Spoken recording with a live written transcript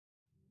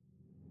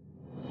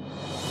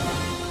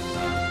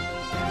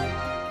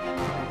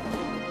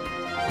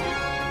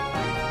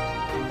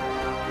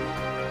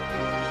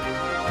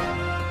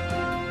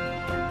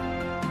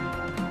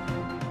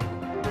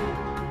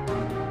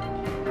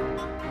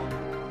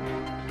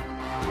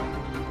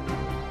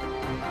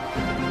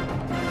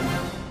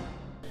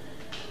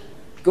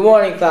Good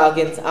morning,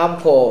 Falcons. I'm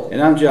Cole. And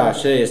I'm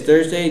Josh. Today is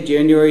Thursday,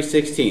 January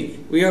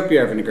 16th. We hope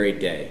you're having a great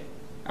day.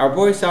 Our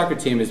boys soccer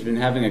team has been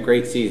having a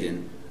great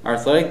season. Our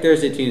Athletic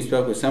Thursday team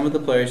spoke with some of the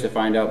players to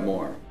find out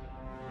more.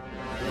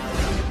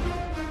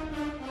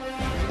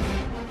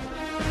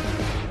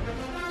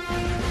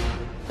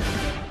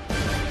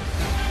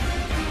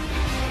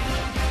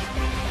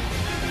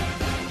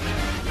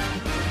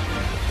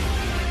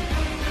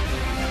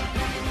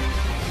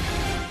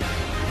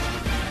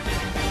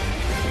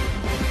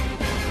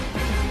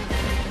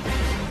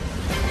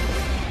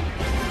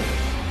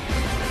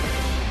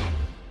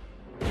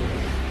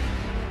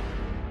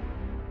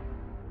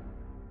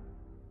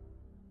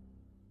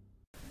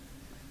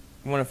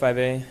 Good morning,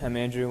 Fivay. I'm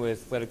Andrew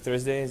with Athletic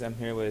Thursdays. I'm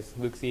here with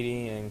Luke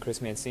Thiede and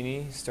Chris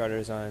Mancini,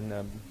 starters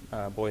on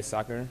boys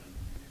soccer.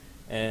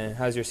 And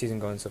how's your season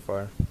going so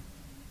far?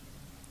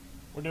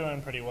 We're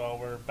doing pretty well.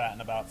 We're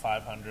batting about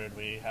 500.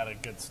 We had a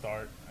good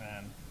start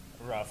and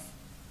a rough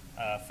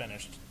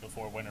finish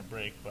before winter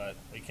break, but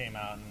we came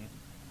out and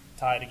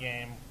tied a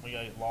game. We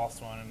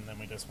lost one, and then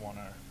we just won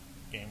our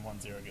game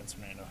 1-0 against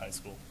Fernando High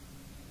School.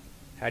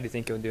 How do you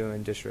think you'll do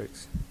in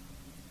districts?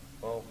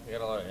 Well, we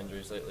got a lot of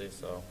injuries lately,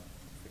 so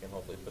we can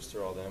hopefully push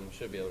through all them. We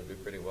should be able to do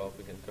pretty well if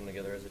we can come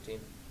together as a team.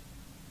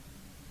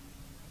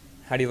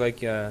 How do you like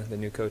the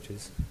new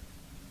coaches?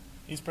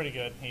 He's pretty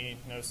good. He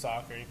knows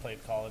soccer. He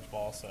played college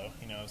ball, so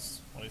he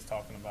knows what he's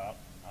talking about.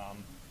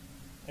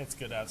 It's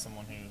good to have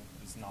someone who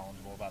is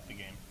knowledgeable about the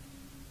game.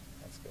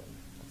 That's good.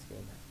 That's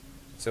good.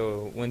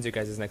 So when's your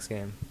guys' next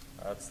game?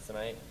 It's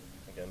tonight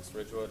against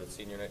Ridgewood. It's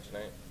senior night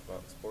tonight. Come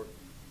out and support.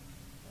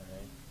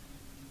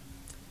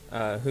 All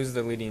right. Who's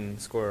the leading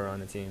scorer on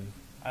the team?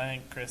 I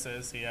think Chris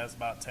is. He has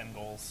about 10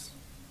 goals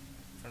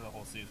for the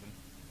whole season.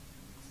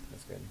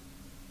 That's good.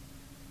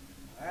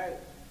 All right.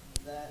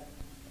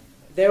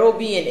 There will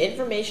be an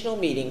informational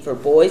meeting for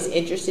boys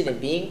interested in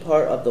being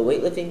part of the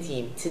weightlifting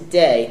team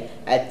today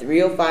at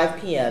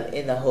 3:05 p.m.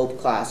 in the Hope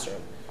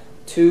Classroom,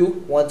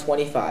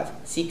 2-125.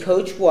 See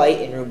Coach White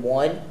in room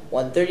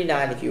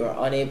 139 if you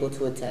are unable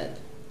to attend.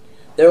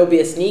 There will be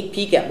a sneak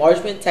peek at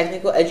Marshman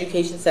Technical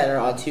Education Center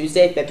on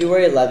Tuesday,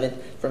 February 11th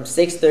from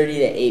 6:30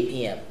 to 8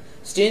 p.m.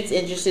 Students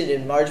interested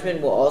in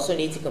Marshman will also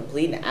need to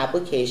complete an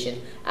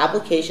application.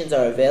 Applications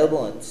are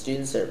available in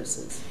Student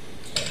Services.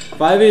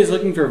 Fivay is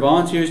looking for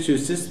volunteers to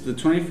assist with the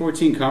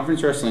 2014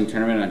 Conference Wrestling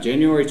Tournament on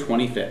January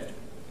 25th.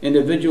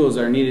 Individuals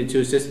are needed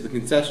to assist with the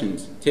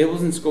concessions,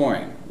 tables and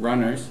scoring,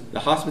 runners, the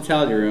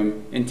hospitality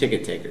room, and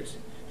ticket takers.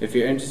 If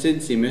you're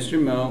interested, see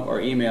Mr. Mo or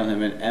email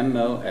him at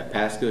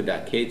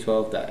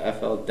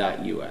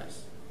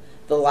mo@pasco.k12.fl.us.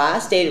 The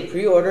last day to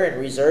pre-order and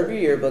reserve your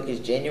yearbook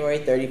is January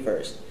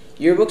 31st.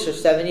 Yearbooks are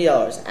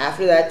 $70.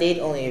 After that date,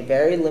 only a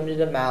very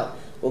limited amount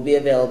will be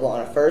available on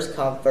a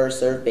first-come,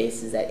 first-served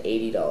basis at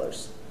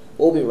 $80.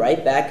 We'll be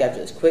right back after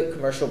this quick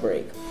commercial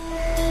break.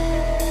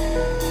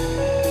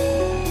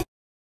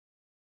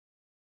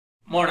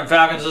 Morning,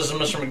 Falcons. This is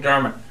Mr.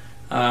 McDermott.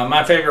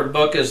 My favorite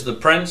book is The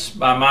Prince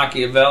by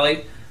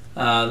Machiavelli.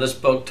 This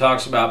book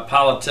talks about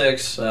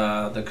politics,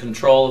 the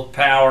control of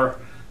power,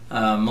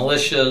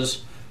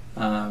 militias,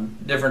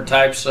 different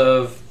types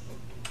of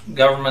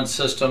government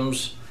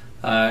systems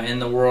in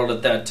the world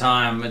at that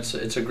time.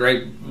 It's a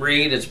great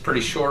read. It's a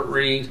pretty short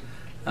read.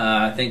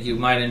 I think you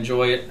might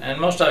enjoy it, and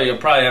most of you will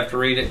probably have to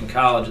read it in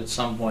college at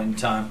some point in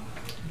time.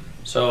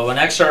 So an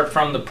excerpt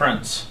from The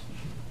Prince.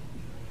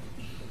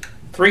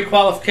 3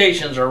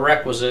 qualifications are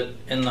requisite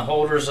in the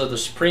holders of the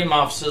supreme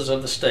offices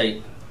of the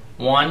state.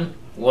 1.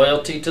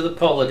 Loyalty to the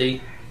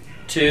polity.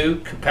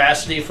 2.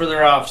 Capacity for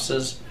their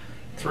offices.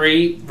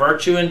 3.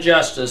 Virtue and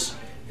justice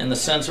in the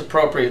sense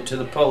appropriate to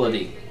the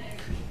polity.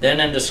 Then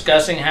in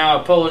discussing how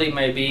a polity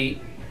may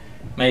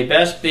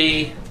best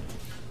be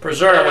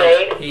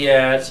preserved, he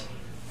adds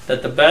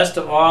that the best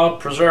of all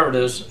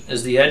preservatives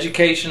is the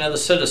education of the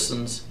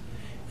citizens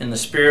in the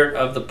spirit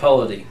of the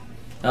polity.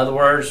 In other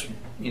words,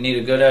 you need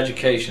a good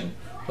education.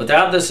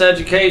 Without this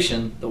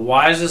education, the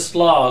wisest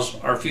laws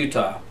are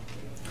futile.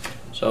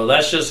 So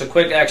that's just a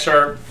quick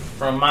excerpt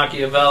from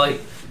Machiavelli.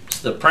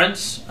 It's The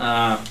Prince.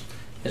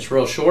 It's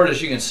real short,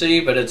 as you can see,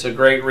 but it's a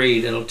great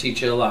read. It'll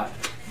teach you a lot.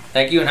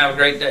 Thank you and have a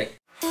great day.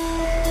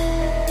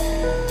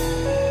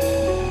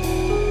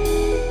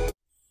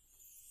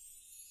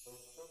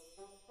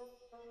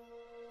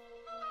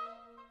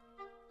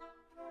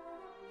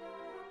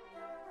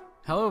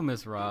 Hello,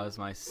 Miss Roz,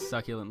 my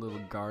succulent little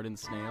garden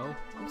snail.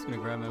 I'm just gonna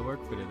grab my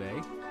work for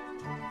today.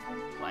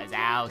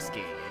 Wazowski,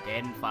 you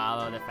didn't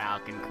follow the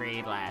Falcon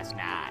Creed last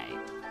night.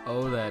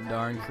 Oh, that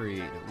darn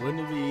creed.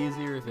 Wouldn't it be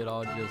easier if it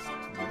all just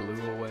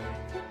blew away?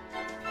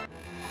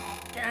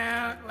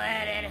 Don't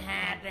let it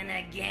happen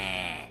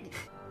again.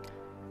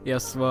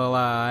 Yes, well,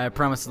 I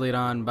promise to lead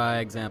on by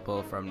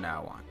example from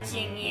now on.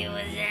 Watching you,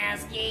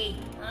 Wazowski.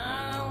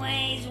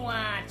 Always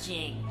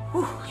watching.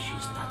 Whew,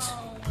 she's nuts.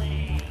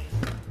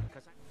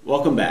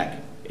 Welcome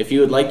back. If you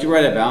would like to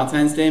write a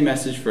Valentine's Day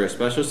message for a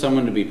special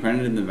someone to be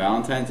printed in the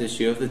Valentine's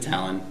issue of the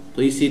Talon,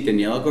 please see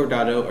Daniela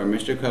Gordado or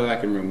Mr.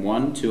 Kovac in room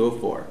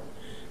 1204.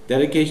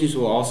 Dedications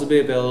will also be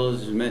available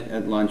to submit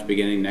at lunch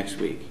beginning next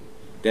week.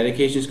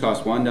 Dedications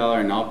cost $1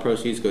 and all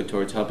proceeds go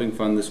towards helping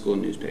fund the school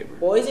newspaper.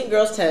 Boys and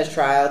girls tennis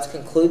tryouts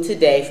conclude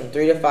today from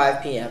 3 to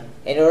 5 p.m.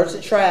 In order to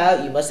try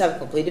out, you must have a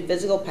completed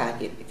physical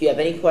packet. If you have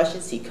any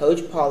questions, see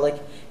Coach Pollock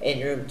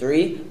in room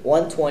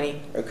 3-120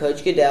 or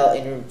Coach Goodell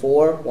in room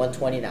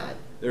 4-129.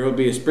 There will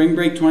be a spring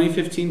break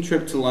 2015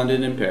 trip to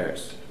London and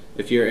Paris.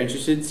 If you are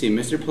interested, see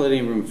Mr. Paletti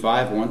in room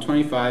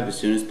 5-125 as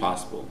soon as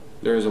possible.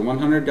 There is a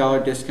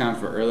 $100 discount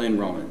for early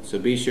enrollment, so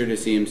be sure to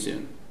see him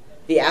soon.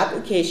 The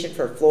application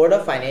for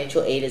Florida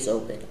financial aid is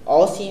open.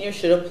 All seniors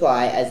should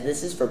apply as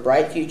this is for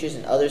Bright Futures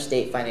and other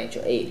state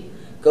financial aid.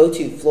 Go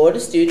to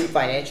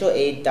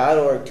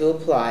floridastudentfinancialaid.org to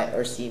apply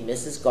or see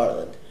Mrs.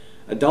 Garland.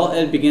 Adult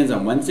Ed begins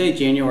on Wednesday,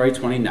 January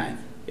 29th.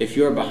 If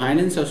you are behind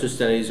in social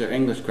studies or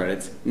English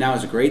credits, now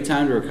is a great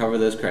time to recover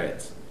those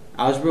credits.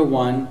 Algebra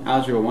 1,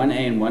 Algebra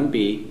 1A and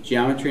 1B,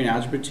 Geometry and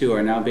Algebra 2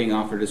 are now being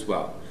offered as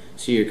well.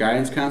 See your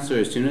guidance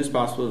counselor as soon as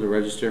possible to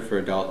register for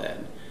Adult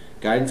Ed.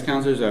 Guidance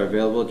counselors are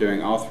available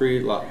during all 3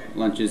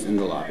 lunches in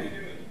the lobby.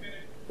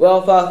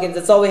 Well, Falcons,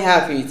 that's all we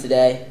have for you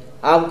today.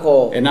 I'm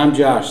Cole. And I'm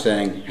Josh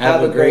saying,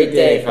 have a great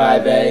day,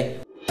 Fivay.